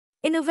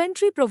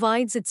Inventory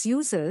provides its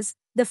users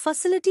the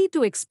facility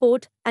to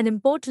export and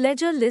import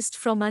ledger list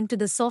from and to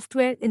the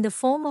software in the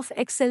form of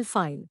Excel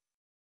file.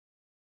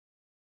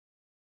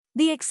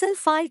 The Excel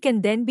file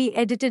can then be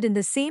edited in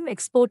the same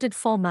exported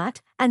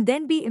format and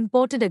then be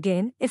imported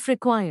again if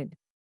required.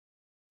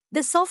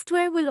 The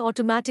software will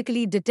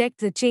automatically detect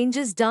the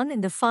changes done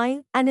in the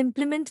file and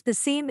implement the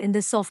same in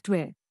the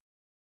software.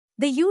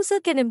 The user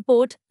can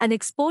import and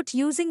export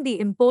using the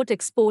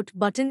Import/Export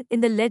button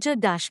in the Ledger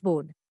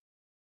dashboard.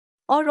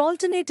 Or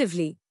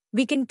alternatively,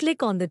 we can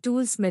click on the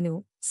Tools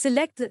menu,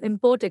 select the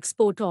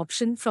Import/Export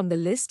option from the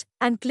list,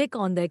 and click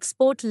on the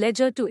Export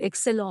Ledger to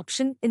Excel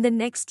option in the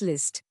next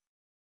list.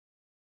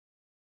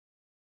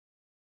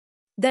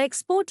 The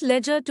Export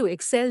Ledger to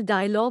Excel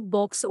dialog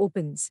box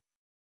opens.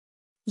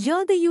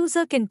 Here the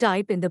user can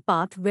type in the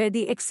path where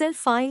the Excel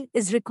file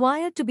is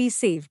required to be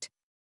saved.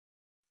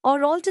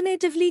 Or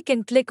alternatively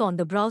can click on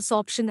the Browse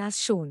option as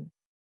shown.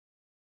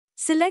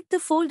 Select the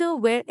folder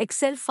where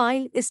Excel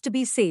file is to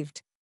be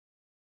saved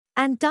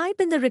and type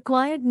in the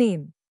required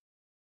name.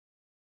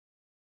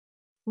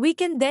 We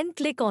can then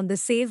click on the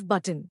Save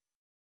button.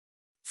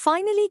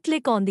 Finally,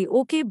 click on the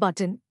OK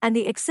button and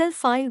the Excel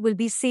file will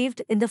be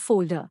saved in the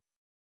folder.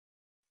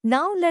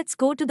 Now let's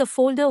go to the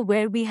folder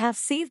where we have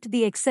saved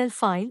the Excel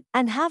file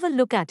and have a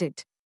look at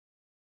it.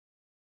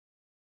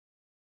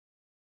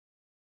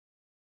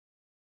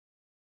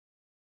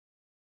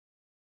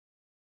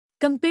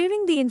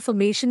 Comparing the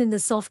information in the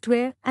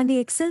software and the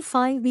Excel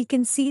file, we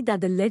can see that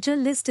the ledger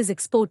list is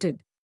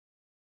exported.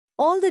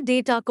 All the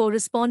data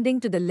corresponding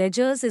to the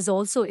ledgers is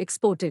also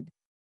exported.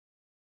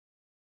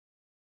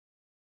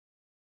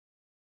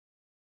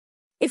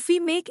 If we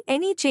make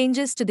any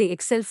changes to the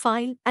Excel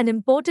file and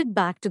import it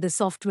back to the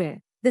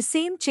software, the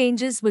same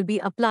changes will be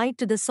applied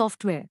to the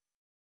software.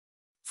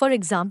 For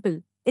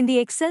example, in the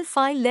Excel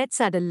file,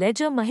 let's add a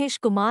ledger Mahesh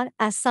Kumar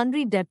as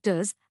sundry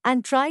debtors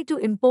and try to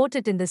import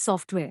it in the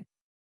software.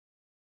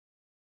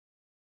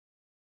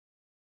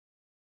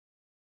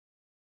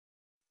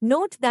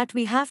 Note that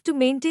we have to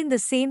maintain the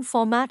same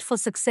format for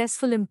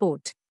successful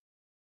import.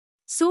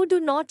 So do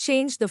not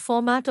change the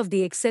format of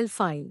the Excel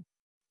file.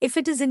 If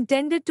it is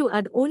intended to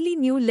add only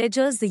new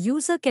ledgers, the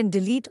user can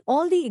delete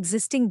all the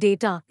existing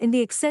data in the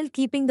Excel,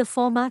 keeping the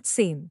format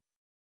same.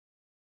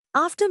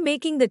 After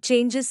making the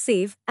changes,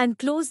 save and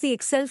close the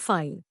Excel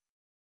file.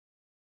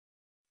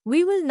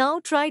 We will now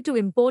try to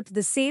import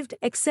the saved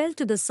Excel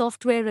to the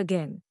software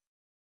again.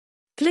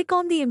 Click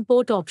on the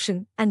Import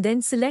option and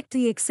then select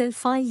the Excel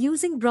file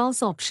using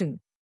Browse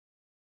option.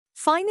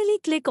 Finally,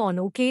 click on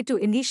OK to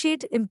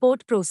initiate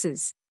import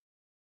process.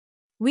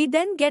 We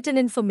then get an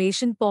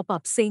information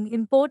pop-up saying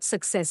Import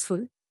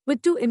successful,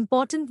 with 2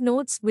 important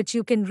notes which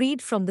you can read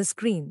from the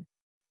screen.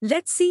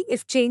 Let's see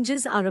if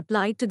changes are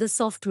applied to the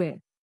software.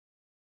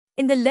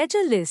 In the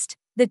ledger list,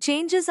 the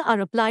changes are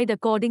applied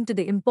according to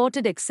the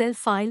imported Excel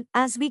file,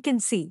 as we can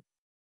see.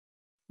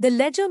 The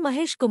ledger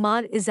Mahesh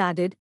Kumar is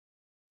added,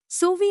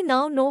 so we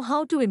now know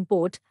how to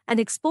import and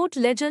export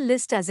ledger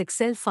list as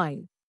Excel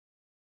file.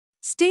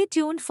 Stay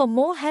tuned for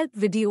more help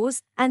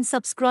videos and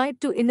subscribe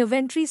to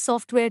Inventory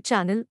Software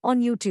channel on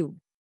YouTube.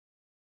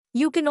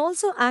 You can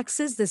also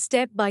access the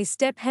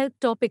step-by-step help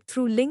topic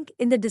through link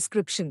in the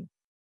description.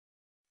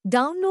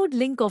 Download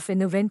link of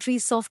Inventory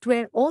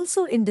Software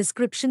also in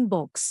description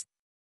box.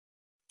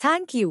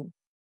 Thank you.